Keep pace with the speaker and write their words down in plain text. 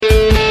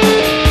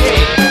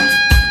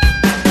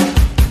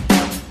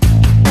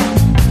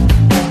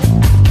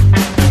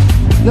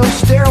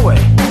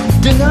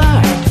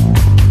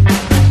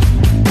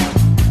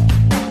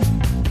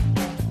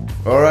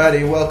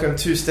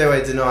welcome to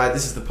Stairway Denied.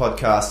 This is the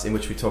podcast in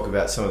which we talk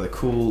about some of the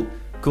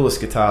coolest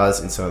guitars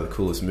in some of the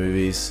coolest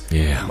movies.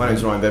 Yeah. My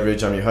name's Ryan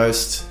Beveridge. I'm your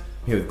host.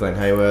 I'm here with Glenn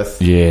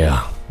Hayworth. Yeah.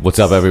 What's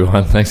up,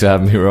 everyone? Thanks for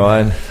having me,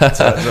 Ryan.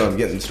 So I'm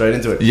getting straight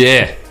into it.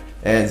 Yeah.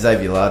 And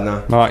Xavier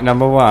Lardner. Mike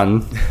number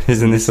one.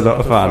 Isn't this a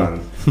lot of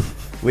fun?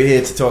 We're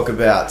here to talk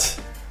about...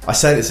 I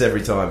say this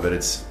every time, but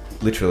it's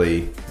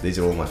literally... These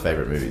are all my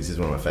favourite movies. This is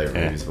one of my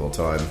favourite movies of all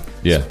time.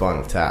 Yeah.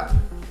 Spinal Tap.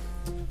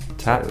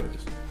 Tap.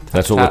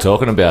 That's what we're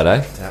talking about,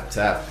 eh?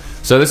 Tap.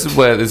 So this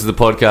is the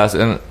podcast,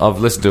 and I've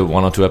listened to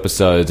one or two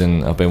episodes,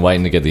 and I've been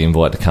waiting to get the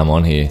invite to come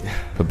on here.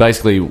 But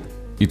basically,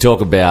 you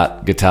talk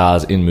about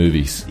guitars in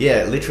movies.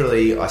 Yeah,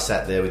 literally, I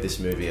sat there with this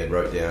movie and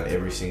wrote down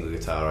every single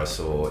guitar I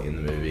saw in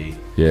the movie.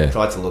 Yeah.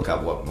 Tried to look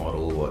up what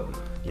model,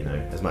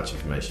 as much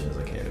information as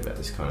I can about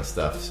this kind of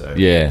stuff. So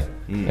Yeah.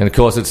 And of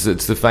course, it's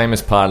the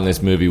famous part in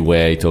this movie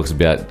where he talks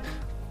about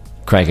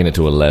cranking it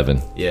to 11.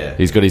 Yeah.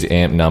 He's got his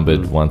amp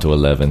numbered 1 to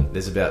 11.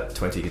 There's about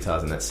 20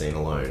 guitars in that scene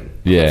alone.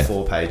 Yeah. Like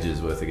 4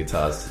 pages worth of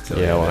guitars to tell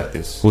you Yeah, I about. like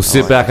this. We'll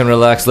sit back and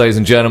relax, ladies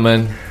and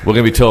gentlemen. We're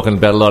going to be talking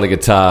about a lot of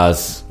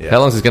guitars. Yeah. How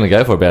long is this going to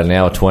go for? About an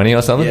hour 20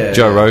 or something? Yeah,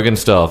 Joe yeah. Rogan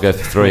style. Go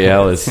for 3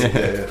 hours.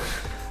 Yeah.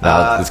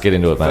 Let's get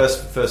into it, mate.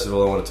 First of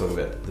all, I want to talk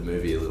about the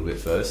movie a little bit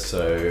first.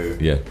 So,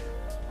 Yeah.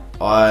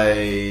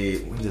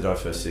 when did I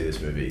first see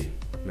this movie?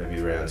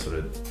 Maybe around sort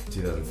of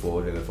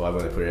 2004, 2005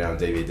 when they put it out on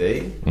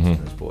DVD. I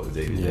just bought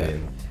the DVD Yeah.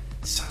 and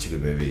it's such a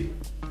good movie.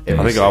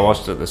 I think I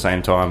watched it at the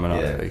same time,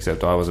 Yeah.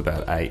 except I was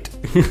about 8.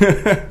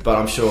 But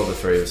I'm sure the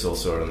three of us all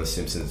saw it on The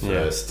Simpsons Yeah.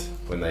 first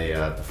when they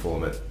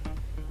perform it.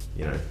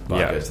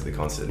 Bart Yeah. goes to the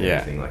concert and Yeah.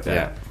 everything like that.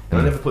 Yeah. And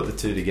I never put the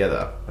two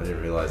together. I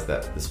didn't realise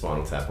that the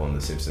Spinal Tap on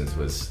The Simpsons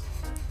was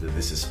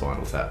this is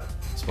Spinal Tap.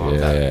 Spinal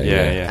Tap.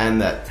 Yeah.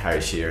 And that Harry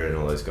Shearer and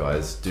all those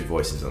guys do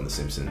voices on The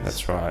Simpsons.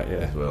 That's right, yeah.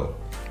 As well.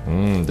 There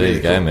Really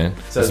you go, cool. man.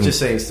 So it just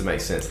seems to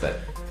make sense that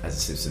as a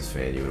Simpsons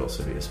fan, you would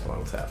also be a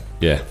Spinal Tap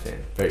Yeah. fan.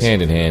 Very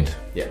Hand in similar. hand.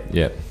 Yeah.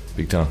 Yeah.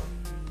 Big time.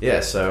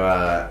 Yeah,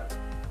 so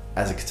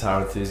as a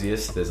guitar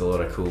enthusiast, there's a lot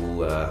of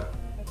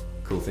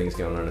cool things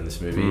going on in this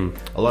movie.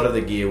 A lot of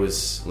the gear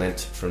was lent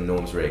from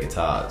Norm's Rare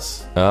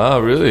Guitars. Oh,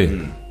 really?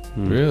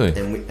 Really?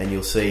 And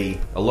you'll see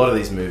a lot of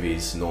these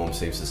movies, Norm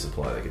seems to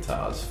supply the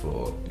guitars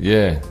for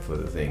Yeah.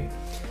 the thing.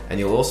 And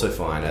you'll also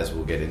find, as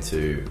we'll get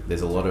into,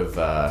 there's a lot of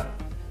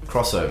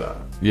crossover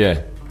Yeah.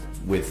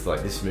 with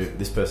like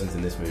this person's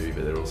in this movie,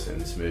 but they're also in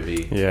this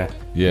movie. Yeah.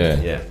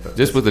 Yeah. Yeah, but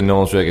Just with the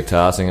Norm's Rare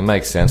Guitar thing, it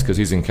makes sense because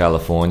he's in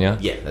California.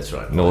 Yeah, that's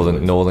right.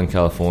 Northern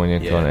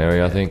California Yeah. kind of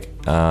area, I think.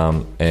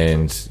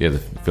 And yeah, the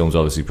film's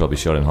obviously probably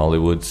shot in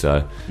Hollywood,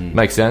 so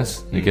makes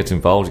sense. He gets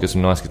involved, he gets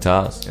some nice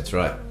guitars. That's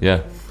right.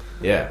 Yeah.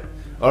 Yeah.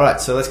 All right,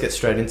 so let's get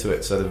straight into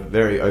it. So the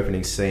very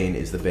opening scene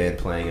is the band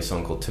playing a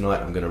song called "Tonight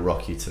I'm Gonna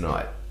Rock You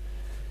Tonight."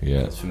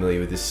 Yeah. It's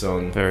familiar with this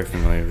song? Very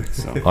familiar with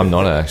the song. I'm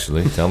not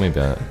actually. Tell me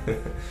about it.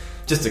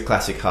 Just a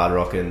classic hard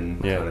rockin'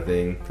 Yeah. kind of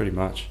thing. Pretty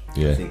much. I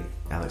Yeah. think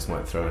Alex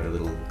might throw in a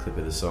little clip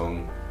of the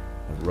song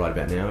right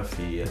about now if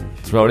he...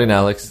 Throw it in,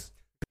 Alex.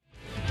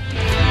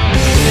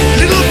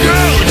 Little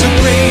girl, it's a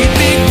great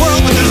big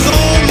world, but there's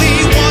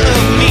only one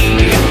of me.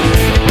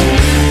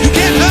 You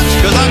can't touch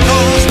 'cause I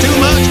cost too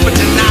much, but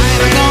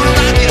tonight I'm gonna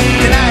rock you.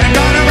 Tonight I'm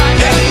gonna rock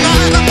you. Tonight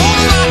I'm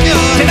gonna rock you.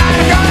 Tonight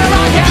I'm gonna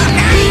rock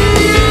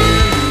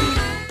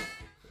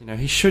you.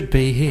 He should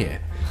be here.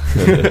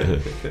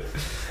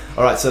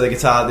 All right, so the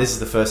guitar, this is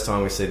the first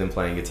time we see them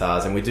playing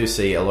guitars, and we do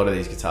see a lot of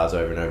these guitars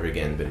over and over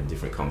again, but in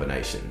different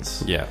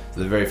combinations. Yeah.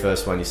 So the very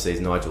first one you see is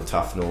Nigel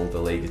Tufnell, the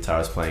lead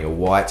guitarist, playing a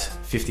white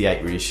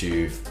 58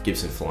 reissue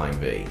Gibson Flying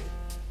V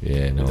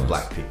Yeah, with nice. a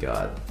black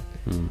pickguard.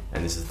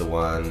 And this is the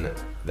one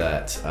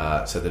that,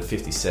 so the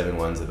 57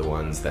 ones are the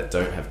ones that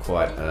don't have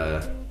quite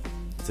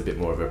it's a bit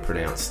more of a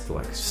pronounced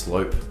like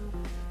slope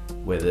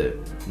where the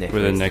neck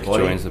Where the meets neck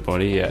body. joins the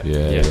body, yeah.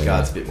 Yeah. The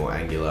guard's a bit more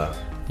angular.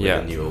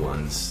 Yeah. The newer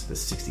ones, the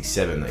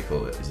 67 they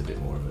call it, is a bit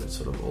more of a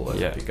sort of all over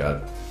Yeah.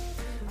 pickguard.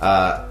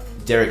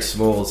 Derek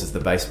Smalls is the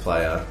bass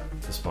player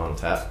for Spinal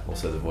Tap,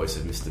 also the voice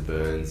of Mr.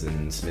 Burns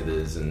and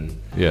Smithers and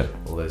Yeah.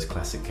 all those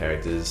classic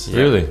characters.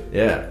 Really?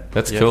 Yeah.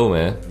 That's Yeah. cool,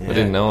 man. Yeah. I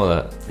didn't know all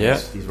that. Yeah.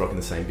 He's rocking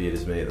the same beard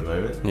as me at the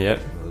moment. Yeah.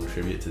 A little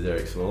tribute to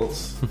Derek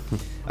Smalls.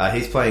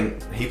 He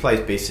plays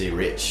BC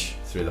Rich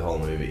through the whole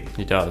movie.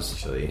 He does.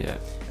 Actually. Yeah.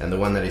 And the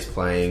one that he's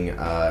playing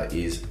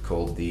is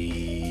called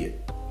the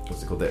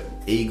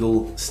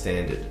Eagle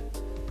Standard,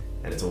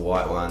 and it's a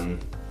white one,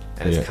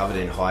 and it's Yeah. covered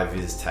in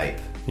high-vis tape.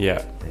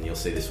 Yeah. And you'll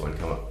see this one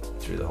come up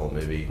through the whole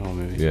movie. Whole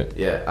movie. Yeah.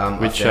 Yeah. I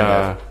Which found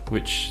out-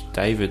 which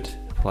David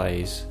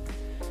plays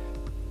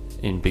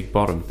in Big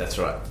Bottom. That's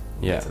right.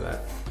 We'll Yeah. get to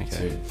that Okay.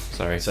 soon.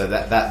 Sorry. So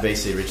that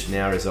BC Rich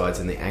now resides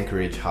in the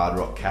Anchorage Hard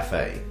Rock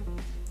Cafe.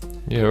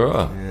 Yeah,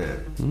 right. Yeah.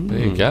 There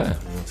you go.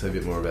 I'll tell you a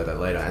bit more about that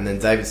later. And then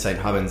David St.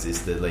 Hubbins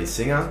is the lead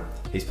singer.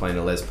 He's playing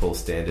a Les Paul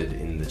Standard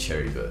in the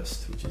Cherry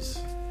Burst, which is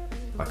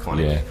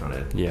iconic, Yeah. kind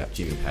of Yeah.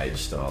 Jimmy Page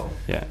style.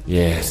 Yeah.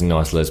 Yeah, it's a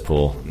nice Les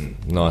Paul.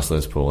 Nice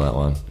Les Paul, that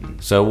one.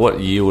 So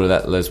what year would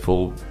that Les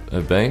Paul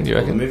have been, do you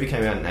Well, the reckon? movie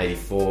came out in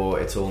 84.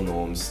 It's all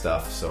Norm's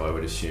stuff, so I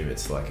would assume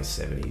it's like a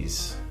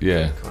 70s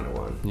Yeah. kind of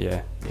one.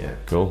 Yeah. Yeah.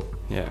 Cool.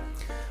 Yeah.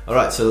 All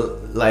right, so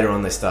later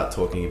on they start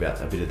talking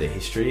about a bit of their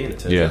history, and it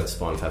turns out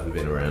Spinal Tap have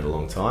been around a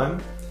long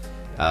time.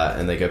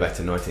 And they go back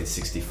to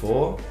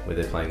 1964, where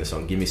they're playing the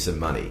song "Give Me Some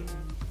Money,"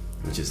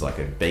 which is like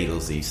a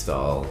Beatlesy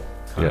style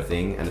kind of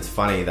thing. And it's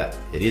funny that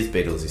it is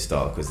Beatlesy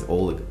style because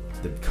all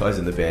the guys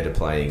in the band are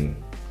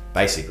playing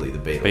basically the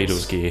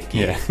Beatles gear.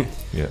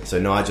 Yeah. So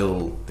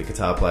Nigel, the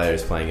guitar player,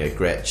 is playing a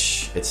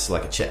Gretsch. It's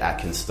like a Chet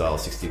Atkins style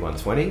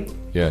 6120.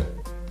 Yeah.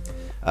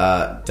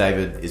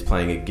 David is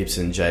playing a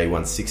Gibson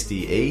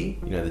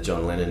J160E, the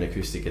John Lennon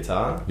acoustic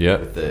guitar. Yeah.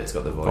 It's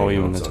got the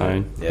Volume and the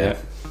tone. Yeah.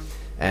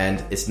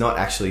 And it's not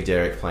actually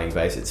Derek playing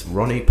bass, it's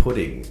Ronnie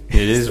Pudding. It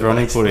is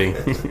Ronnie Pudding.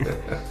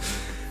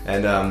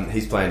 And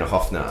he's playing a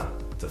Hofner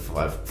to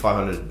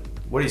 500.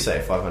 What do you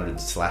say,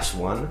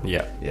 500/1?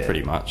 Yeah,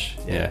 pretty much.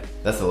 Yeah.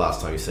 That's the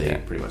last time you see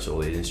pretty much all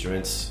these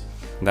instruments.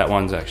 That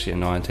one's actually a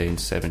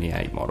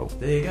 1978 model.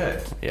 There you go.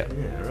 Yeah.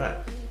 Yeah, right.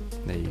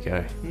 There you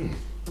go.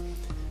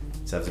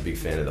 So I was a big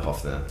fan of the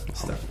Hofner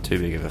stuff. Too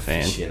big of a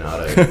fan.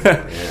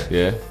 Aficionado.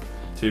 Yeah.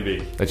 Too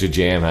big. That's your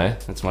jam, hey?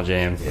 That's my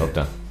jam. Well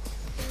done.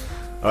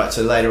 Alright,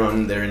 so later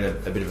on they're in a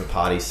bit of a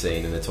party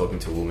scene and they're talking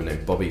to a woman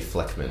named Bobby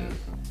Fleckman.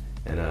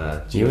 And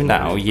you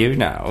know. do you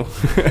know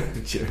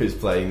who's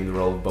playing the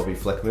role of Bobby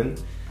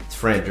Fleckman? It's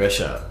Fran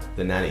Drescher,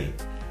 the nanny.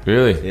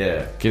 Really?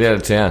 Yeah. Get out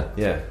of town.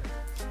 Yeah.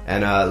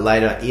 And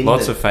later in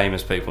lots of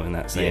famous people in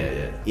that scene.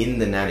 Yeah. In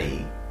The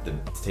Nanny, the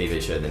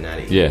TV show The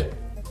Nanny. Yeah.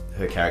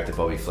 Her character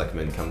Bobby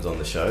Fleckman comes on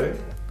the show.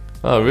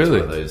 Oh, really?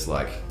 It's one of those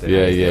like the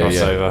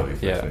crossover. Bobby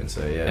Fleckman.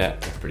 So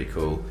that's pretty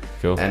cool.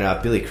 Cool.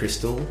 And Billy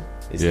Crystal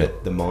is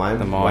the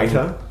mime mime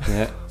waiter.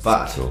 Yeah.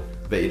 But cool.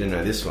 Bet you didn't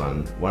know this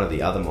one. One of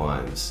the other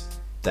mimes,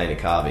 Dana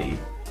Carvey,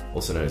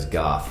 also known as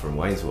Garth from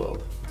Wayne's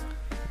World.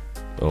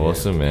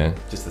 Awesome, man.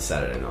 Just the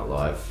Saturday Night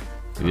Live.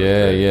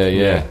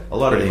 Yeah. A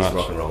lot Pretty of these much.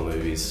 rock and roll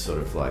movies sort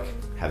of like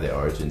have their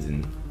origins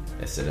in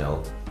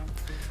SNL.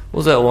 What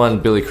was that one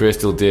Billy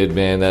Crystal did,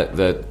 man?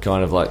 That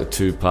kind of like the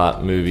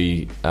 2-part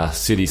movie,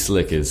 City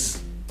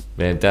Slickers.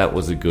 Man, that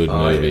was a good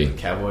movie. Yeah,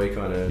 cowboy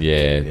kind of.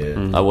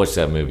 Yeah. I watched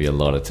that movie a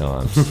lot of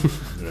times. I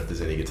don't know if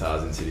there's any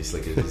guitars in City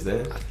Slickers, is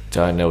there?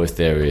 Don't know if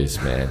there is,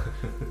 man.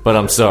 But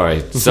I'm sorry,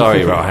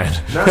 Ryan,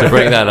 to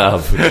bring that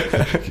up.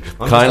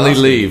 Kindly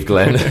leave,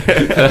 Glenn.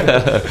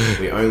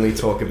 We only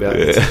talk about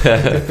it.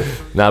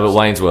 No, but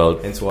Wayne's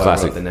World, Hence why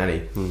classic. I wrote The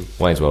Nanny.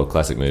 Wayne's World,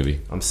 classic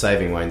movie. I'm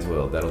saving Wayne's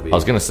World. That'll be. I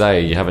was going to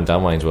say you haven't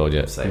done Wayne's World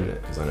yet. I'm saving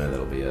it because I know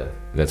that'll be a.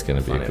 That's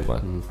going to be a fun good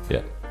one.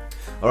 Yeah.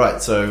 All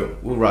right, so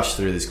we'll rush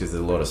through this because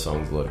there's a lot of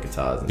songs, a lot of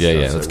guitars. And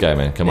Yeah, stuff. let's go,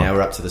 man. Come now on.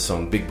 we're up to the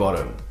song Big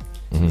Bottom.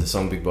 The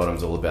song Big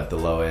Bottom's all about the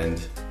low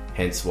end.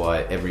 Hence why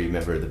every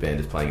member of the band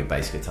is playing a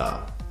bass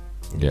guitar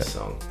in this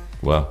song.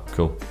 Wow,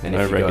 cool. And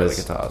No if you regular guys,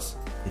 guitars.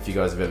 If you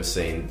guys have ever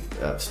seen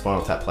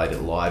Spinal Tap played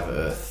at Live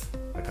Earth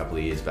a couple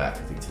of years back, I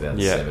think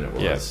 2007 it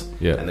was.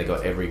 Yeah. And they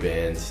got every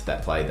band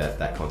that played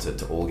that concert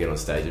to all get on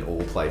stage and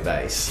all play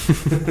bass.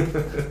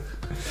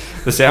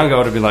 The sound guy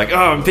would have been like, "Oh,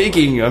 I'm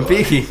peaking."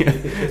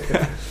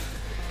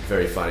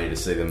 Very funny to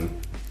see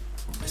them.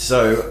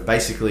 So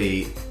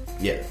basically,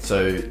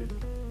 so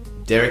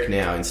Derek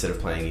now, instead of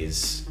playing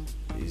his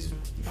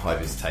high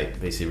vis tape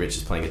BC Rich,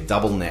 is playing a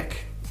double neck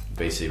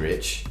BC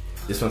Rich.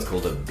 This one's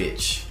called a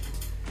bitch,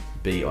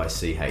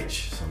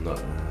 BICH. So I'm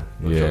not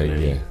dropping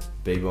any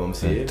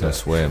B-bombs here. Don't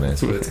swear, man.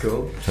 That's what it's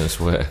called. Don't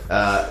swear.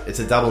 It's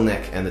a double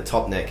neck, and the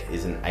top neck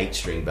is an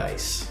 8-string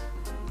bass.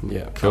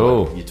 Yeah.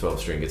 Cool. Like your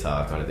 12-string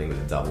guitar kind of thing with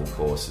a double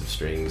course of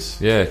strings.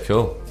 Yeah,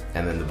 cool.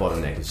 And then the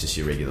bottom neck is just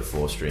your regular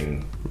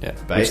 4-string Yeah.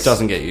 bass. Which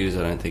doesn't get used,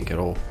 I don't think, at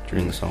all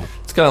during the song.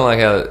 It's kind of like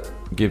how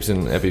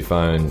Gibson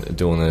Epiphone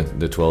doing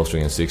the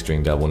 12-string and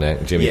 6-string double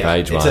neck, Jimmy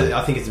Page one.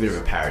 I think it's a bit of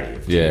a parody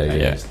of Jimmy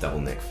Page, yeah. just double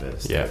neck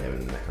first, Yeah.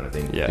 and that kind of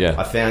thing. Yeah.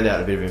 I found out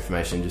a bit of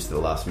information just at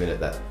the last minute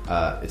that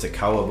it's a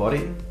Koa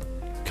body.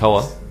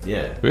 Koa?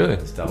 Yeah. Really?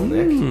 It's double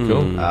neck.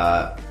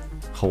 Cool.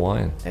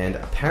 Hawaiian. And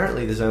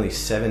apparently there's only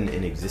 7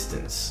 in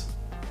existence.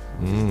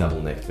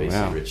 Double neck BC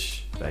Wow.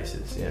 Rich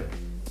basses, yeah.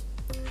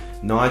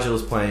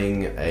 Nigel's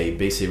playing a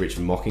BC Rich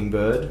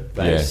Mockingbird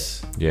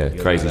bass. Yeah, You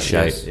gotta crazy know that,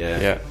 shape. yes, Yeah.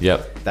 Yeah.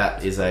 Yep.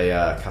 That is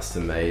a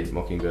custom-made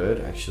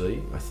Mockingbird,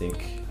 actually, I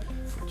think,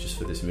 just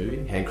for this movie.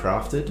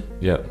 Handcrafted.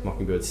 Yep.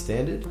 Mockingbird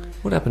standard.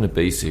 What happened to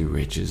BC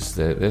Riches?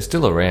 They're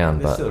still around,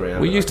 They're but still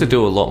around, we but used to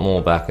do a lot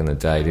more back in the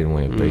day, didn't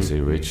we? At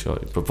BC Rich,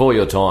 before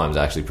your times,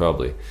 actually,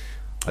 probably.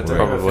 I don't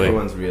know if Probably.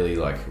 everyone's really,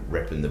 like,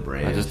 repping the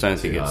brand. I just don't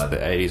think too it's hard. the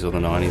 80s or the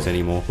 90s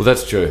anymore. Well,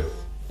 that's true.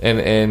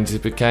 And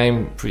it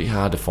became pretty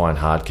hard to find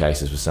hard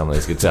cases for some of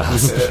these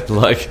guitars.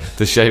 Like,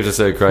 the shapes are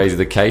so crazy.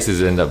 The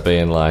cases end up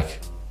being, like,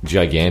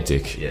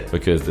 gigantic. Yeah.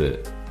 Because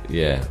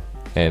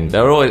and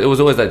they were always, it was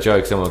always that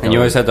joke. Someone would And you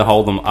come always had to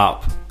hold them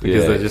up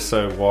because Yeah. they're just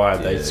so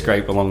wide, they Yeah.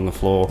 scrape along the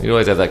floor. you'd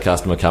always have that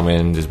customer come in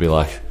and just be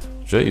like,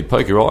 gee, you'd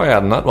poke your eye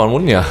out in that one,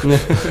 wouldn't you?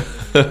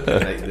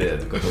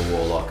 They've got the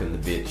Warlock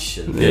and the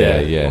Bitch and the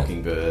Yeah.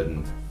 Mockingbird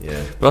and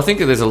But I think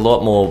that there's a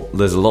lot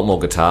more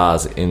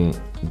guitars in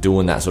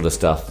doing that sort of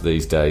stuff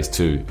these days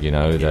too. You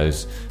know,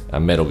 those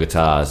metal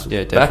guitars.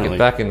 Yeah, definitely.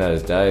 Back in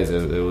those days,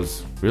 it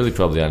was really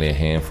probably only a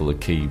handful of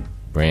key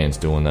brands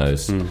doing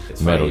those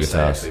It's metal funny you say,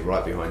 guitars. actually,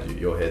 right behind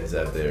your head,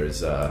 Zab, there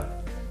is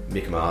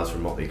Mick Mars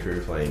from Motley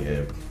Crue playing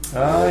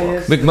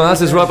yes. Mick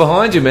Mars is right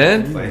behind you,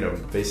 man. playing on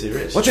BC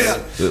Rich. Watch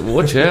out!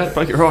 Watch out.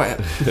 Break it right.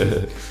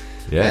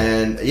 Yeah.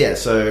 And yeah,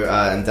 so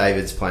and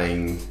David's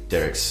playing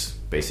Derek's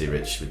BC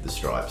Rich with the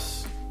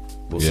Stripes.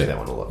 We'll see Yeah. that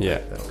one a lot. Yeah.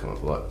 That'll come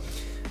up a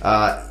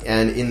lot.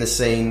 And in the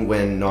scene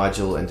when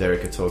Nigel and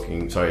David are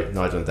talking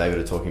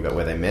about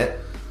where they met,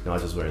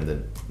 Nigel's wearing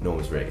the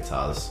Norm's Rare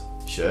Guitars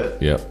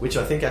shirt, Yeah. which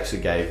I think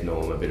actually gave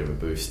Norm a bit of a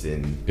boost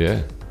in.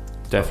 Yeah.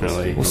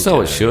 Definitely. Well, so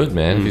it should,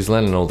 man. If he's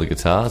lending all the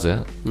guitars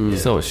out,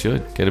 so it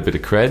should. Get a bit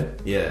of cred.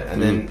 Yeah, and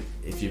then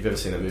if you've ever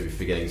seen that movie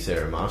Forgetting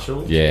Sarah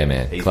Marshall, Yeah,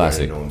 man. he's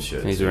Classic. wearing Norm's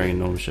shirt. He's wearing a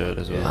Norm shirt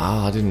as well.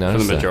 Oh, I didn't For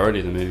notice the that. majority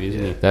of the movie,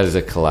 isn't he? That is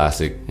a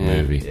classic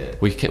Yeah. movie. Yeah.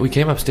 We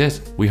came upstairs.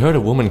 We heard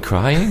a woman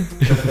crying.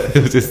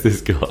 It was just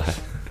this guy.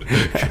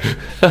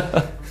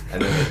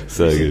 And then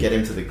So to good. get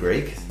him to the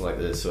Greek, like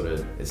the sort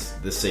of it's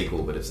the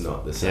sequel, but it's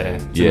not the same. Yeah,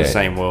 it's in Yeah. the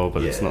same world,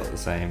 but it's Yeah. not the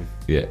same.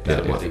 Yeah,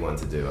 That yeah, might be one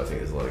to do. I think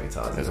there's a lot of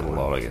guitars. There's in a that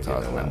lot one. of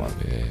guitars in that one.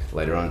 yeah.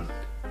 Later on.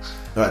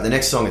 All right, the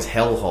next song is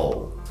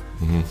Hellhole,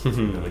 Mm-hmm.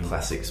 another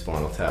classic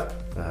Spinal Tap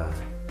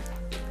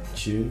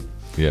tune.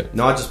 Yeah.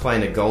 Nigel's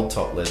playing a gold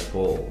top Les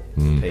Paul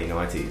Mm.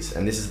 P90s,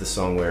 and this is the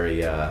song where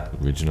he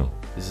Original.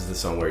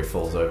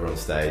 falls over on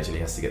stage and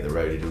he has to get the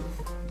roadie to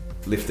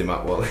lift him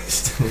up while he's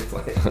still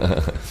playing.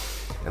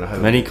 And I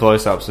hope Many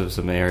close-ups of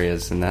some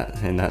areas in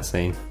that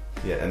scene.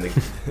 yeah, and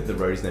the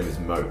roadie's name is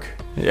Moke.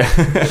 Yeah.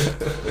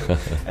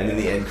 And in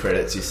the end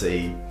credits, you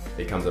see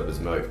it comes up as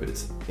Moke, but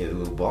it's in a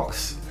little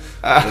box.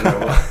 I don't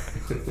know why.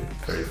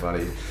 Very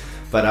funny.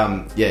 But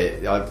yeah,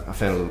 I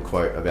found a little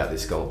quote about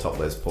this gold top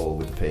Les Paul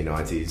with the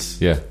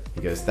P90s. Yeah.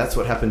 He goes, "That's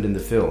what happened in the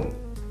film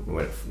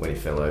when he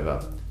fell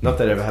over. Not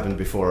that ever happened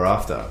before or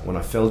after. When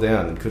I fell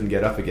down and couldn't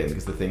get up again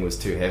because the thing was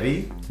too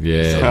heavy."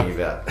 Yeah. Talking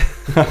about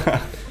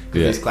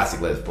Yeah. these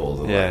classic Les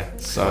Pauls are Yeah, like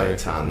so a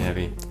ton.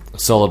 heavy.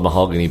 Solid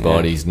mahogany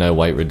bodies, no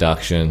weight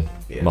reduction,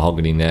 Yeah.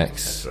 mahogany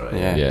necks. That's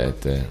right. Yeah. Yeah.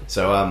 the-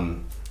 So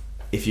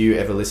if you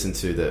ever listen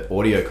to the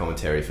audio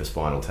commentary for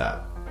Spinal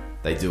Tap,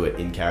 they do it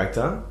in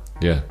character.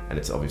 yeah. And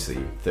it's obviously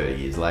 30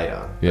 years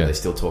later, Yeah. but they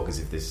still talk as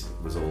if this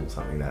was all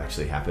something that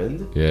actually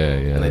happened. Yeah.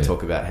 Yeah. And they yeah.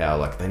 talk about how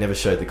like they never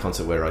showed the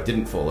concert where I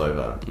didn't fall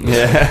over.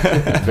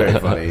 Yeah. Very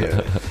funny.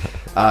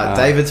 Yeah.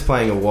 David's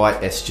playing a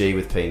white SG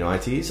with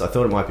P90s. I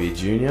thought it might be a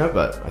junior,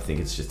 but I think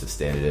it's just a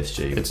standard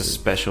SG. It's a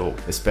special.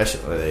 a special.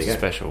 Oh, there you go.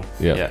 Special.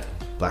 Yeah. Yeah.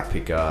 Black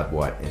pickguard,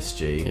 white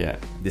SG. Yeah.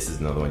 This is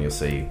another one you'll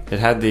see. It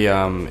had the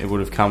it would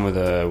have come with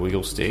a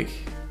wiggle stick.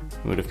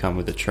 It would have come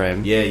with the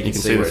trem. Yeah, you can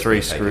can see see where the it's 3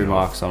 been screw taken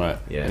marks on it.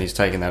 Yeah. And he's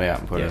taken that out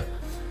and put Yeah.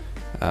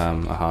 a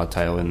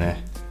hardtail in there.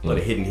 A lot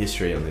of hidden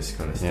history on this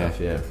kind of Yeah. stuff.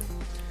 Yeah.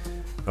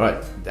 All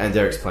right, and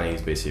Derek's playing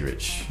his BC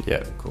Rich.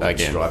 Yeah, Cool.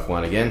 again. Stripe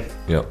one again.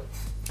 Yep.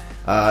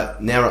 Now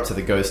we're up to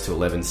the Goes to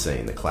 11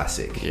 scene, the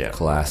classic. Yeah.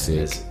 Classic.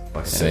 There's,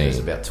 like I said, Scene. there's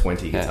about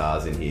 20 Yeah.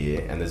 guitars in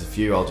here, and there's a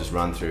few I'll just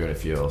run through and a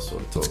few I'll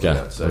sort of talk Let's go.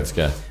 about. So Let's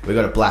go. we've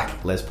got a black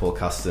Les Paul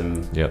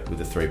custom Yep. with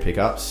the 3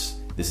 pickups.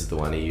 This is the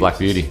one he uses. Black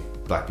Beauty.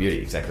 Black Beauty,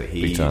 exactly.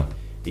 Big time.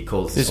 He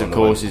calls This, one of the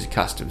course, one- is a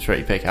custom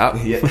 3 pickup.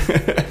 Yeah.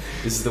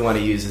 This is the one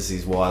he uses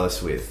his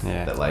wireless with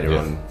Yeah. that later Yeah.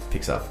 on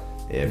picks up.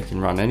 Yeah. You can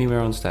run anywhere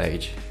on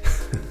stage.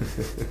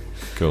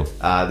 Cool.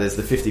 There's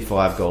the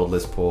 55 gold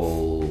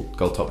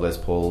top Les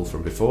Paul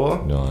from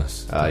before.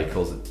 Nice. He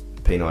calls it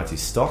P90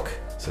 stock,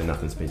 so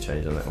nothing's been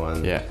changed on that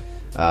one. Yeah.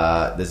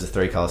 There's a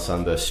 3-color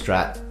Sunburst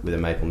Strat with a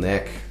maple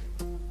neck.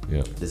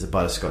 Yeah. There's a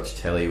butterscotch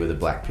Telly with a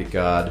black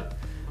pickguard.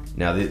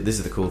 Now this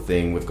is the cool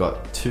thing. We've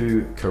got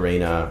 2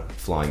 Carina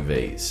Flying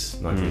V's,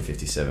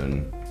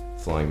 1957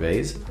 Flying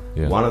V's.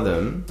 Yeah. One of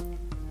them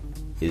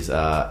is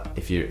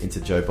if you're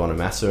into Joe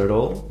Bonamassa at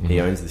all,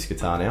 he owns this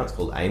guitar now. It's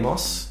called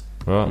Amos.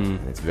 Right. And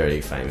it's very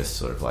famous,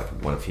 sort of like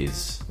one of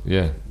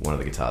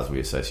the guitars we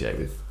associate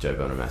with Joe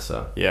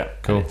Bonamassa. Yeah.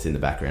 Cool. And it's in the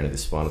background of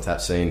this Spinal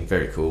Tap scene.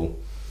 Very cool.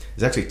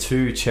 There's actually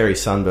 2 Cherry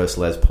Sunburst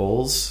Les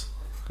Pauls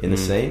in the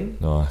scene.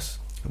 Nice.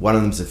 One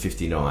of them's a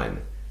 59,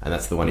 and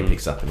that's the one he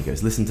picks up and he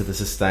goes, "Listen to the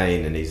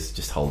sustain," and he's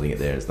just holding it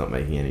there and it's not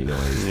making any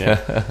noise.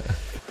 Yeah.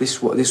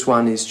 This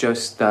one is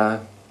just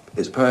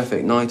it's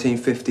perfect.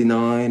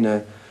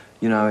 1959.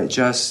 You know, it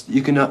just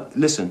you can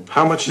listen.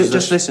 How much is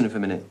Just this? listen for a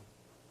minute.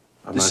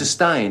 I'm The not,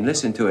 sustain.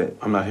 Listen to it.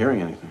 I'm not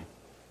hearing anything.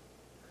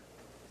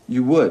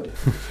 You would.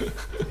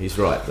 He's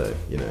right though,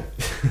 you know.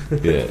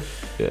 Yeah.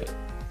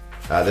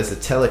 Yeah. There's the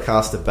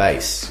Telecaster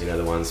bass, you know,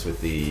 the ones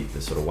with the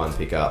sort of one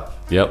pickup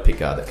Yep.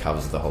 pickguard that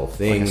covers the whole Like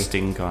thing. a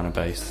Sting kind of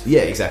bass.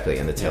 Yeah, exactly,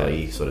 and the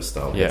Telly sort of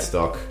style Yeah.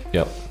 headstock.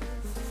 Yep.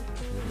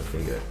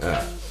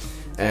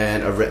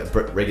 And a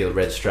regular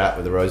red Strat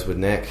with a rosewood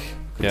neck.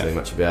 Couldn't Yeah. tell you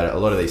much about it. A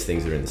lot of these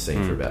things are in the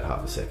scene for about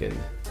half a second.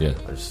 Yeah.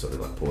 I just sort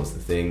of like pause the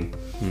thing.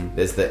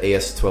 There's the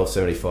ES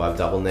 1275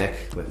 double neck,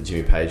 like the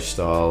Jimmy Page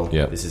style.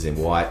 Yeah. This is in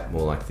white,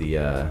 more like the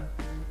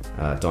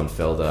Don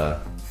Felder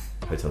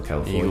Hotel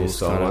California Eagles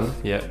style kind one. of.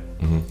 Yeah.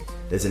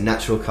 There's a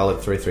natural coloured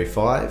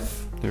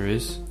 335. There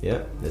is. Yeah.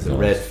 There's a Nice.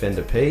 red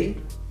Fender P.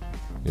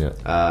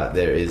 Yeah.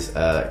 There is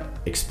a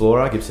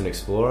Explorer, Gibson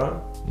Explorer,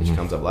 which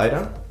comes up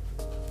later.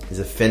 There's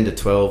a Fender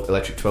 12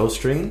 electric 12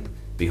 string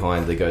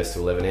behind the Ghost to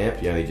 11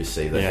 amp. You only just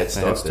see the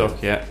headstock.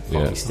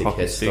 Hockey stick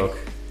headstock.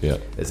 Yeah.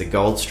 There's a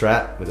gold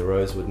Strat with a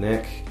rosewood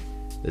neck.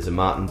 There's a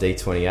Martin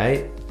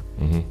D28.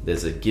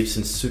 There's a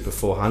Gibson Super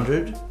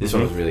 400. This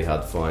one was really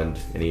hard to find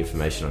any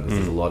information on because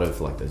there's a lot of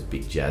like those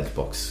big jazz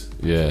box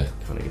kind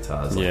of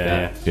guitars like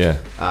that. Yeah.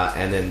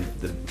 And then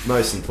the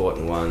most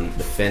important one,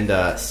 the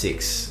Fender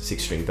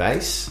 6-string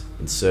bass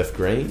in surf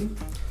green.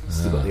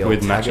 Still got the old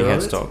with matching tagger on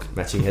headstock. it.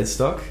 Matching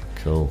headstock.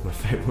 Cool. One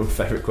of my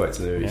favourite quotes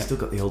in the movie. Yeah. Still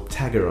got the old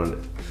tagger on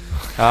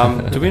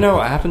it. Do we know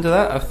what happened to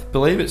that? I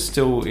believe it's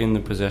still in the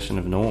possession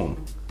of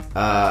Norm.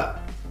 I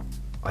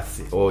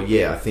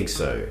think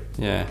so.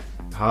 Yeah.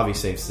 Harvey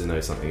seems to know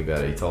something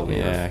about it. He told me.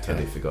 Yeah, I've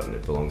totally forgotten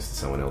it belongs to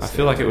someone else. I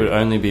feel like it would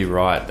only be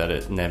right that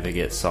it never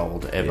gets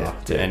sold ever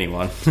to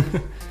anyone.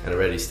 And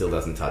already still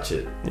doesn't touch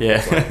it.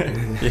 Yeah.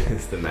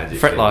 It's the magic.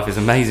 Fret life is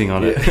amazing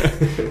on it.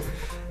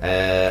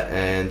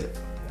 And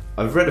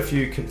I've read a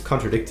few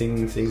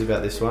contradicting things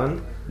about this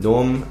one.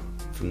 Norm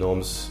from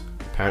Norm's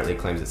apparently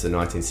claims it's a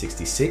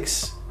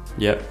 1966.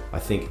 Yep. I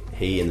think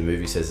he in the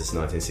movie says it's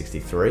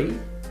 1963.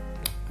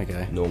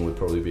 Okay. Norm would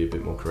probably be a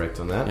bit more correct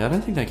on that. Yeah, I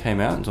don't think they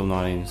came out until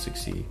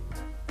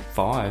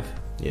 1965.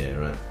 Yeah,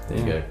 right. There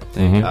you go.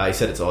 He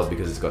said it's odd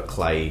because it's got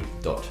clay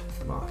dot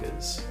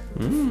markers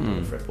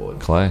on the fretboard.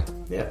 Clay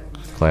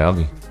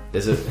Algie.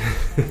 There's a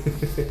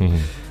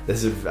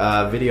there's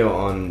a video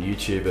on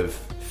YouTube of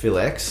Phil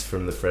X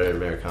from the Fred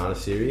Americana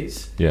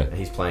series. Yeah.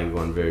 He's playing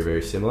one very,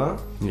 very similar.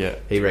 Yeah.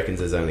 He reckons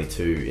there's only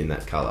 2 in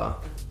that colour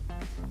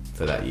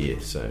for that year.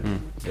 So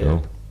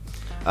Cool.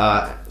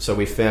 So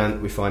we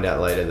find out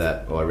later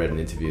that, or I read an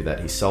interview that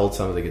he sold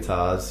some of the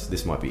guitars.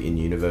 This might be in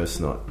universe,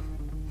 not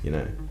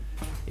in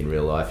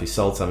real life. He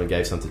sold some and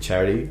gave some to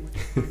charity.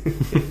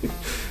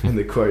 And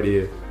the quote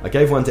here: "I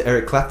gave one to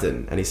Eric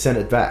Clapton, and he sent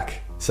it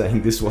back,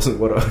 saying this wasn't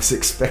what I was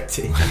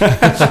expecting."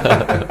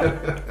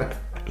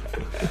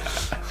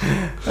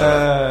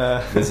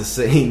 There's a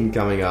scene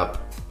coming up.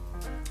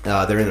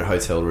 They're in a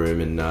hotel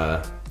room, and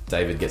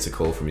David gets a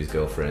call from his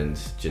girlfriend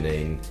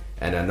Janine,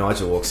 and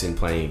Nigel walks in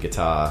playing a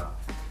guitar.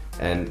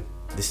 And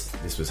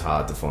this was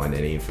hard to find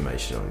any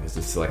information on because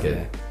it's like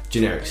a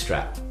generic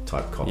Strat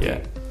type copy.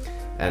 Yeah.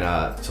 And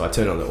so I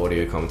turned on the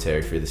audio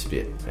commentary for this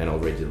bit, and I'll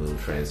read you a little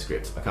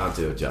transcript. I can't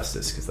do it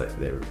justice because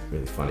they're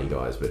really funny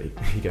guys, but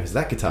he goes,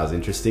 "That guitar's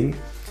interesting."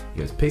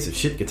 He goes, "Piece of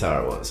shit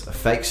guitar it was. A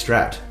fake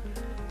Strat.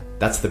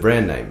 That's the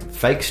brand name.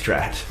 Fake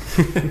Strat."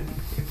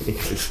 He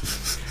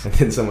goes, and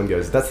then someone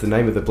goes, "That's the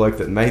name of the bloke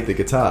that made the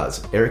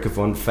guitars. Eric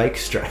von Fake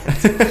Strat."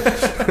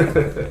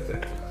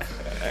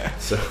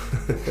 So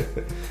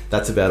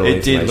that's about all It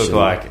information. did look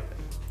like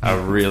a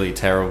really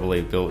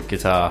terribly built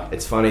guitar.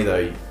 It's funny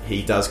though,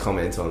 he does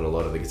comment on a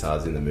lot of the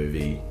guitars in the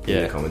movie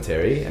in the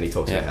commentary, and he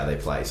talks about how they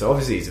play. So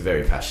obviously he's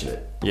very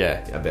passionate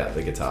about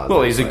the guitars.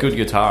 Well, he's a good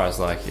guitarist.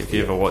 Like, if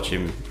you ever watch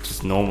him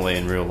just normally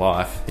in real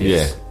life,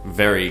 he's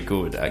very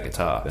good at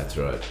guitar. That's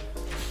right.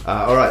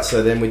 Alright,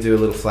 so then we do a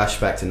little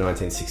flashback to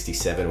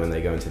 1967 when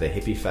they go into their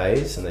hippie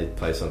phase, and they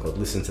play a song called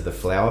Listen to the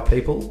Flower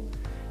People.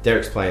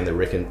 Derek's playing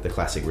the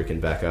classic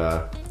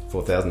Rickenbacker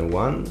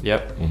 4001.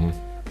 Yep.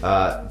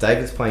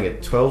 David's playing a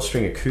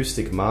 12-string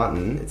acoustic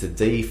Martin. It's a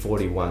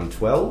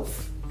D4112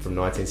 from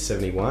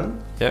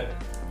 1971.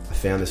 Yep. I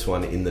found this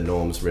one in the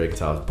Norm's Rare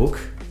Guitars book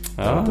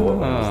that I bought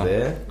when I was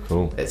there.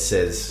 Cool. It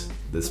says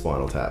the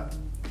Spinal Tap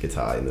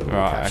guitar in the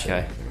little caption.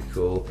 Okay. Very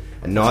cool.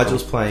 And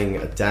Nigel's playing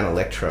a Dan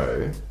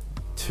Electro,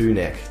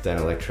 2-neck Dan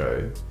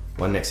Electro.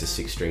 One neck's a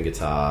 6-string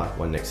guitar,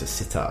 one neck's a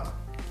sitar.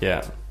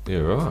 Yeah. Yeah,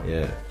 right.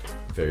 Yeah,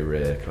 very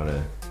rare kind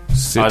of.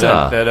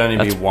 Sitar. There'd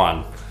only be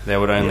one. There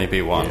would only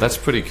be one. That's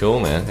pretty cool,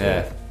 man.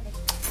 Yeah.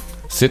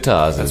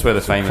 Sitars. That's where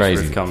the famous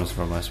crazy. riff comes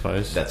from, I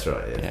suppose. That's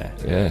right. Yeah.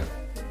 Yeah.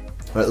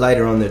 But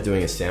later on, they're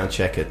doing a sound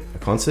check at a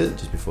concert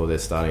just before they're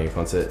starting a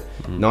concert.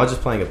 Nigel's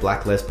playing a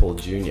Black Les Paul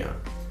Jr.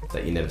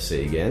 that you never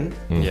see again.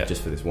 Yeah.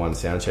 Just for this one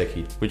sound check.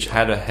 Which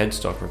had a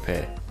headstock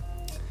repair.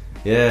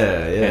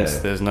 Yeah. Hence,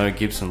 there's no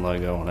Gibson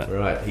logo on it.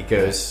 Right. He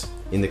goes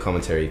in the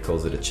commentary. He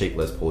calls it a cheap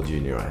Les Paul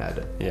Jr. I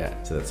had.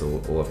 Yeah. So that's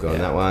all I've got on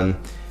that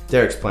one.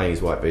 Derek's playing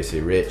his white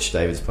BC Rich.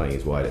 David's playing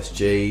his white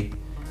SG.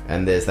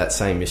 And there's that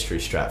same mystery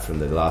Strat from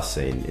the last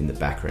scene in the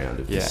background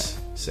of this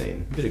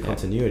scene. A bit of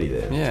continuity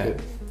there. Yeah.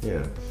 That's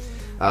good.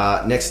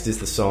 Yeah. Next is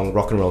the song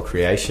Rock and Roll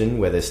Creation,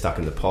 where they're stuck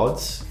in the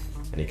pods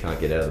and he can't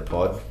get out of the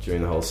pod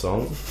during the whole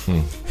song.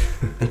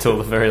 Until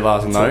the very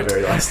last note. The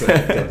very last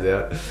note comes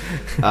out.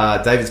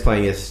 David's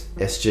playing his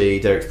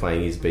SG. Derek's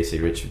playing his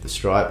BC Rich with the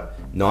stripe.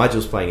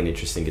 Nigel's playing an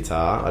interesting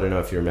guitar. I don't know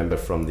if you remember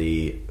from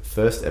the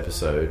first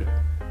episode,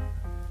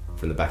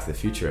 from the Back to the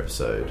Future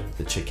episode,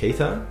 the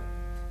Chiquita,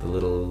 the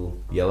little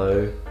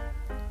yellow.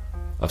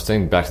 I've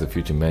seen Back to the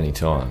Future many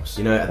times.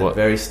 You know, at the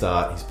very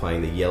start, he's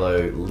playing the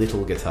yellow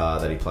little guitar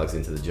that he plugs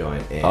into the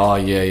giant amp. Oh,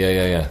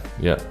 yeah.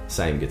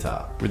 Same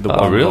guitar. With the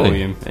one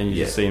volume, and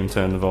you just see him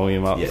turn the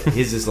volume up. Yeah,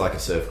 his is like a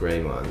surf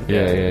green one.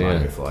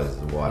 Yeah. Flies is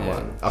a white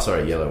one. Oh,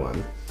 sorry, a yellow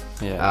one.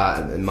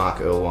 Yeah. And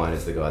Mark Irwine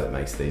is the guy that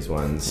makes these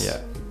ones.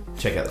 Yeah.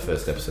 Check out the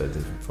first episode to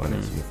find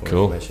out some more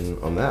Cool. information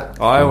on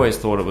that. I always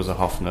thought it was a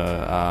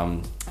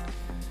Hofner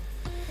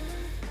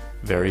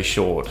very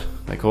short.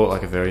 They call it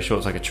like a very short.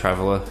 It's like a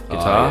traveller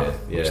guitar,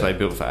 yeah. which they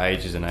built for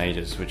ages and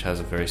ages, which has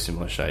a very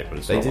similar shape, but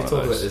it's They not do one talk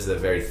of about those. this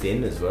as very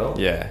thin as well.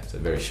 Yeah, So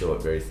very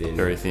short, very thin.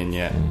 very thin.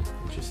 Yeah,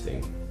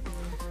 Interesting.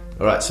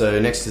 Alright, so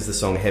next is the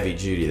song Heavy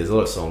Duty. There's a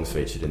lot of songs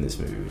featured in this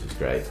movie, which is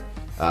great.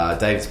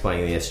 David's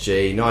playing the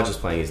SG, Nigel's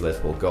playing his Les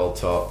Paul Gold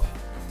Top,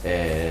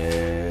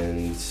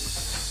 and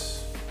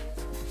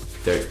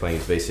Derek's playing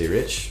his BC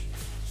Rich.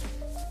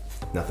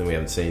 Nothing we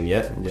haven't seen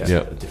yet. Yeah.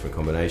 Just a different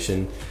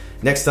combination.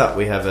 Next up,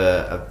 we have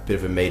a bit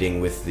of a meeting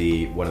with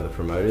one of the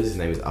promoters. His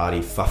name is Artie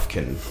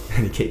Fufkin,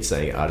 and he keeps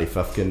saying Artie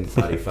Fufkin,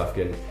 Artie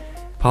Fufkin.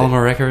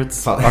 Palmer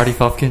Records, Artie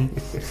Fufkin.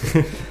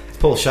 It's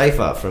Paul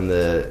Schaefer from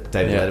the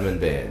David Letterman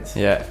band.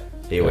 Yeah,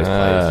 He always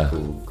plays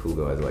cool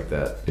guys like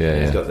that. Yeah,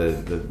 He's yeah. got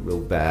the real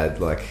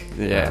bad, like,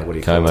 Yeah. what do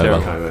you Comb call it?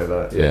 over. Comb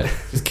over. Yeah.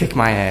 just kick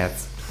my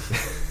ass.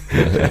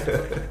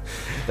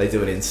 They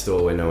do an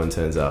in-store where no one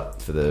turns up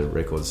for the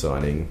record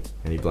signing,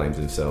 and he blames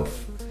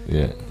himself.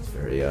 Yeah. It's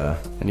very,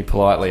 And he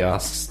politely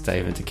asks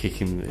David to kick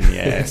him in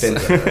the ass.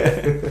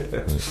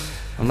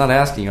 I'm not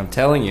asking, I'm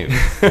telling you.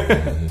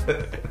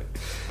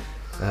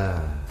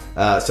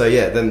 So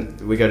yeah, then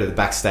we go to the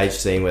backstage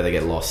scene where they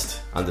get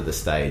lost under the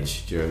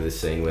stage. Do you remember this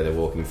scene where they're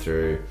walking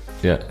through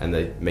Yeah. and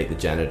they meet the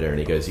janitor and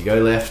he goes, you go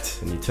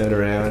left and you turn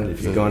around.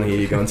 If you've gone here,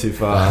 you've gone too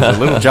far. There's a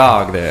little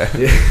jog there.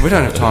 Yeah. We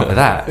don't have time for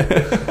that.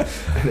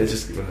 And they're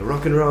just going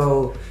rock and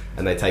roll.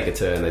 And they take a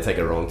turn, they take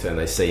a wrong turn,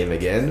 they see him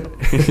again.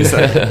 He's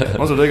like,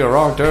 wants to take a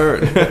wrong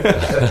turn.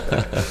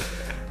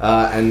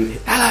 And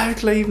Hello,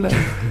 Cleveland.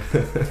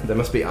 they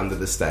must be under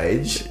the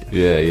stage.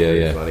 Yeah, yeah,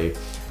 yeah. Funny.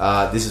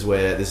 This is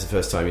the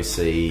first time you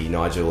see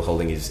Nigel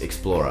holding his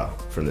Explorer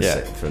from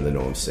the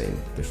Norm scene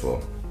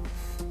before.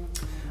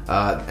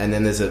 And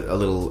then there's a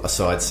little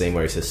aside scene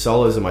where he says,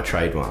 "Solos are my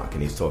trademark,"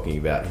 and he's talking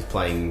about he's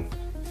playing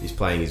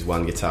his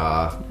one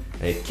guitar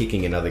and he's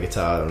kicking another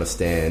guitar on a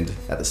stand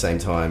at the same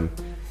time,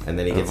 and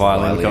then he gets The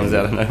violin comes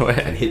out of nowhere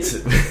and hits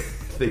it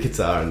with the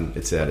guitar and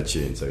it's out of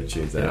tune, so he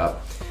tunes that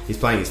up. He's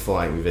playing his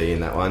Flying V in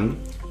that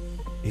one.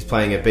 He's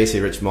playing a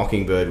BC Rich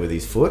Mockingbird with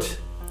his foot,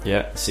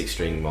 Yeah,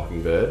 6-string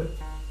Mockingbird,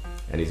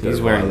 and he's got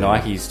a wearing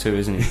violin. Nikes too,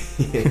 isn't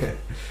he? Yeah.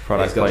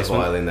 Product He's got a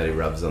placement. violin that he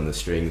rubs on the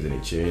strings and he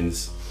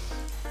tunes.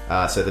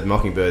 So the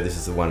Mockingbird, this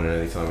is the one and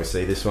only time we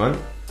see this one.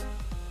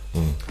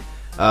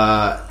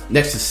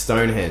 Next is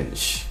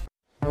Stonehenge.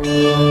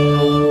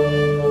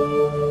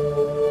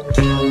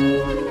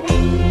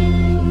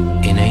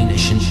 In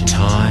ancient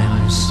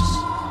times,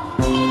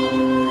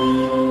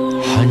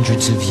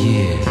 hundreds of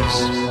years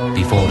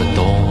before the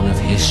dawn of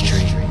history,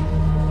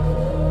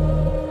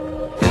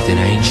 lived an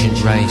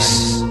ancient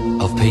race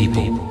of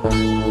people,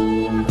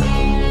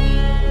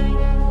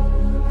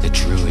 the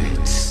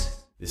Druids.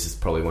 This is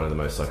probably one of the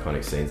most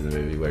iconic scenes in the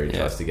movie where he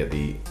tries to get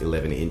the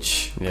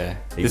 11-inch. Yeah,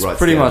 He this writes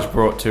pretty down- much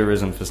brought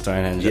tourism for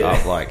Stonehenge Yeah.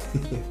 up like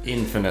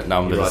infinite He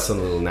numbers. writes on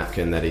a little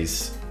napkin that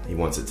he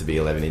wants it to be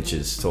 11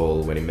 inches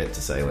tall when he meant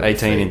to say 11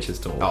 18 feet. inches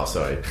tall. Oh,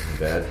 sorry, my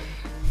bad.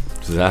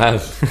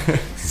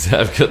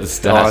 Zav got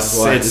the Oh,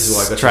 stats. this is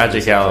why I got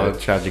tragic to how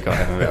this tragic I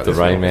am about The this.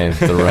 Rain Man,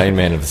 the Rain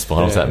Man of the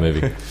Spinal Tap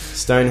movie.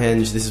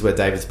 Stonehenge, this is where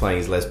David's playing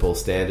his Les Paul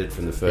Standard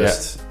from the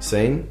first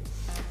scene.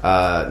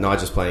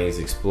 Nigel's playing his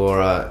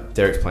Explorer.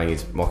 Derek's playing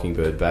his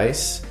Mockingbird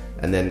bass.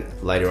 And then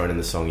later on in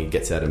the song, he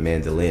gets out a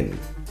mandolin.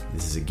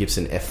 This is a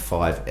Gibson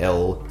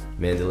F5L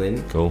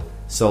mandolin. Cool.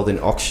 Sold in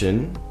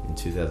auction in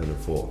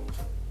 2004.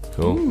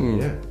 Cool.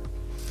 Yeah.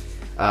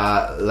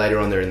 Later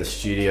on, they're in the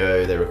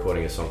studio. They're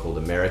recording a song called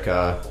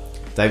America.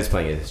 David's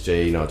playing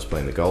SG. Nigel's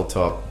playing the Gold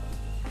Top.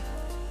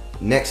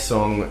 Next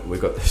song,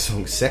 we've got the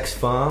song Sex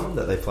Farm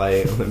that they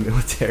play on the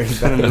military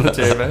base.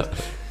 Military base.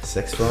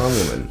 Sex Farm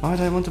Woman. I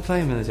don't want to play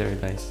a military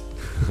base.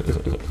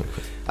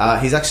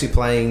 Nigel's actually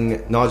playing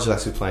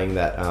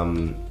that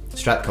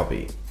Strat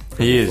copy.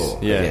 from He is, before.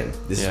 yeah. Again,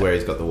 this is Yeah. where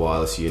he's got the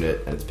wireless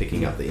unit and it's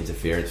picking up the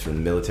interference from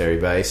the military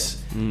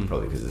base,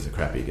 probably because it's a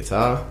crappy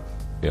guitar.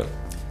 Yep.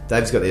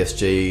 Dave's got the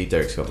SG,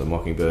 Derek's got the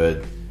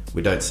Mockingbird.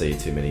 We don't see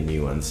too many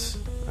new ones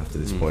after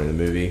this point in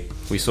the movie.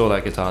 We saw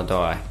that guitar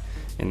die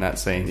in that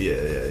scene.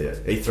 Yeah.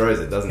 He throws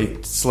it, doesn't he? He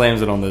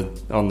slams it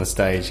on the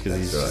stage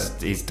because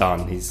That's he's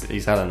done.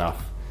 He's had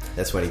enough.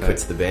 That's when he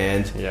quits the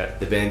band. Yeah.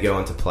 The band go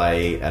on to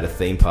play at a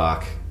theme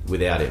park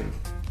without him.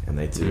 And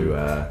they do...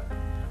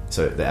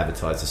 so they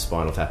advertise the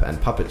Spinal Tap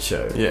and Puppet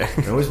Show. Yeah.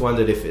 I always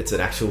wondered if it's an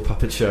actual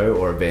puppet show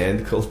or a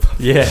band called Puppet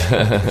Yeah.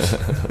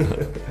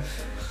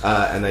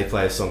 and they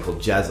play a song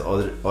called Jazz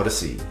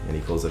Odyssey, and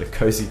he calls it a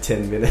cozy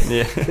 10 minutes.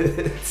 Yeah.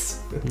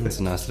 That's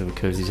a nice little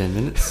cozy 10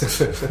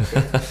 minutes.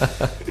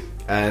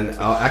 And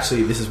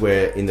actually, this is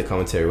where, in the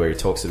commentary, where he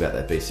talks about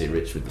that BC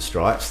Rich with the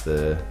stripes,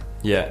 the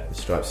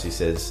stripes, he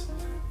says,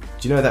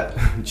 do you know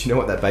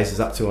what that bass is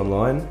up to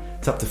online?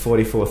 It's up to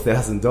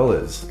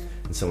 $44,000.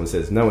 And someone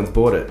says, no one's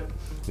bought it.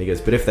 And he goes,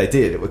 but if they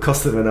did, it would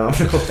cost them an arm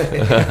and a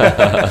leg.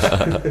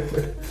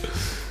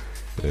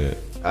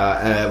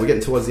 We're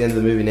getting towards the end of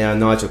the movie now.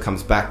 Nigel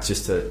comes back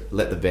just to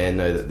let the band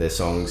know that their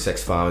song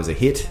Sex Farm is a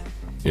hit.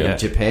 Yeah. In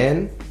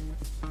Japan,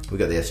 we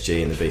got the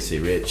SG and the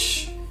BC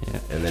Rich. Yeah.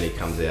 And then he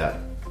comes out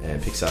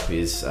and picks up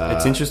his.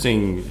 It's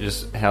interesting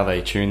just how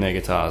they tune their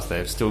guitars.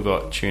 They've still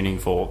got tuning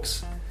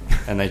forks,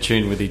 and they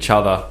tune with each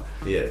other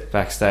Yeah,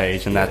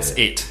 backstage, and that's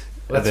it.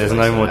 Well, that's There's all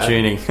no they more had.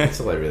 tuning. That's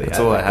all they really That's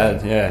had. all they back had,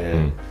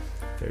 then.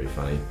 yeah. Very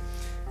funny.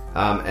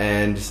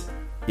 And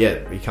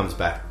he comes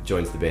back,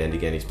 joins the band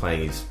again. He's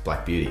playing his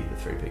Black Beauty, the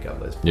 3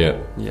 pickup Les Paul, Yeah.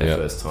 for the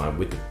first time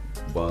with the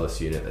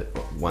wireless unit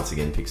that once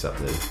again picks up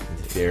the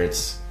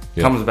interference.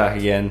 Yeah. Comes back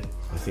again.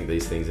 I think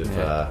these things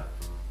have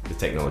the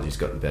technology's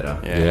gotten better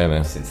Yeah,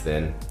 man. since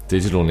then.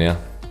 Digital now.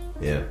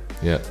 Yeah.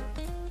 Yeah.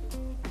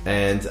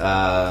 And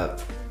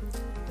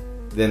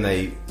then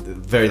the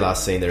very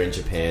last scene, they're in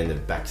Japan. They're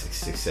back to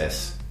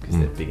success because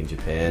they're big in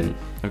Japan.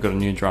 I've got a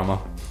new drummer.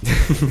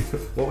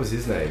 What was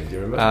his name? Do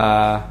you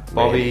remember?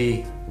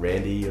 Bobby.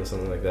 Randy or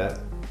something like that.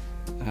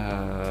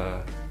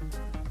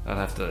 I'd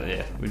have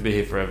to. We'd be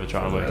here forever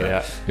trying to work it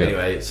out. Yeah.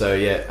 Anyway, so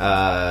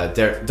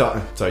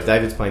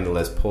David's playing the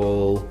Les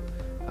Paul,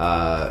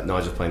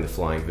 Nigel's playing the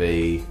Flying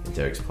V, and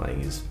Derek's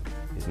playing his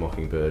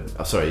Mockingbird.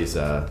 Oh, sorry, his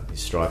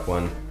Strike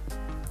one.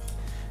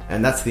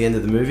 And that's the end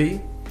of the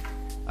movie.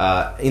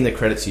 In the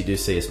credits, you do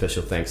see a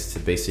special thanks to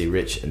BC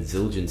Rich and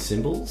Zildjian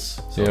Cymbals.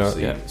 So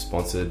obviously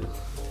sponsored.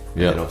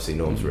 Yeah. And obviously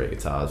Norm's Rare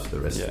Guitars for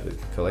the rest of the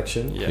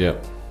collection. Yeah.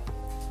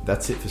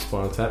 That's it for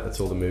Spinal Tap. That's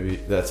all the movie.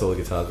 That's all the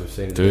guitars we've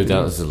seen. In the Dude, movie.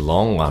 that was a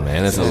long one,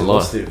 man. That's a lot.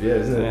 Exhaustive, yeah,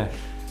 isn't it? Yeah.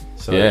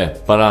 So, Yeah,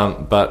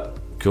 but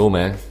cool,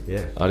 man.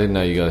 Yeah. I didn't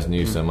know you guys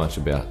knew so much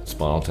about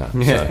Spinal Tap.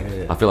 Yeah.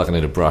 So I feel like I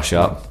need to brush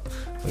up.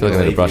 I feel like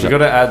I need to brush We up.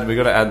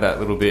 got to add that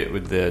little bit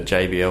with the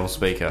JBL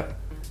speaker.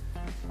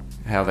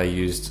 How they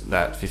used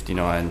that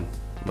 59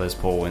 Les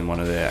Paul in one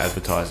of their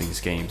advertising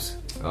schemes.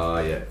 Oh,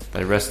 yeah.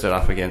 They rested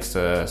up against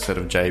a set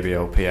of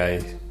JBL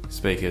PA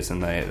speakers,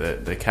 and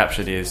the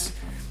caption is,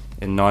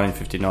 in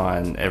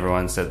 1959,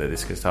 everyone said that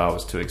this guitar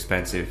was too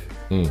expensive.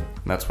 And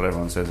that's what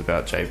everyone says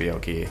about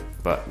JBL gear.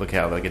 But look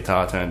how the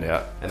guitar turned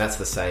out. And that's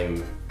the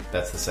same.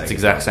 That's the same. It's the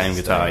exact same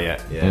guitar,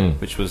 yeah. Yeah.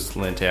 Which was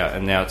lent out,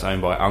 and now it's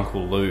owned by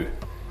Uncle Lou,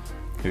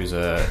 who's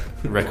a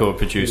record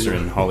producer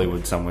in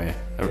Hollywood somewhere,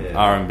 a Yeah.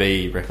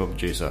 R&B record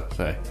producer.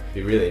 So, It'd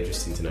be really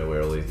interesting to know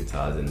where all these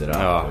guitars ended oh,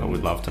 up. I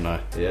would love to know.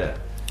 Yeah.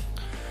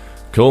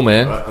 Cool,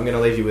 man. Right, I'm going to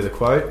leave you with a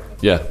quote.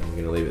 Yeah. I'm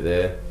going to leave it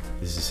there.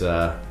 This is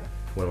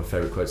one of my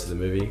favourite quotes of the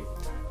movie.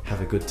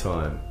 Have a good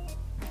time.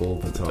 All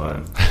the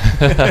time.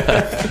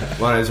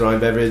 My name's Ryan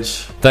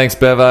Beveridge. Thanks,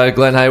 Bevo.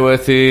 Glenn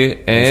Hayworth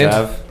here. And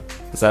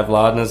Zav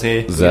Lardner's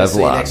here. We'll Zav see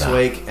you next Lardner.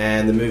 week.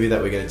 And the movie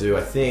that we're going to do,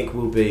 I think,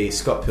 will be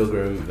Scott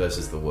Pilgrim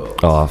versus the World.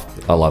 Oh,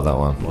 I love that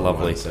one.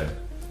 Lovely. So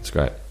It's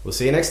great. we'll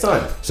see you next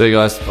time. See you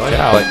guys. Bye.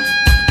 Ciao. Bye.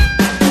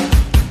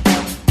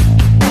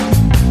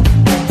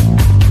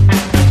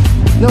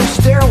 No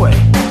stereo.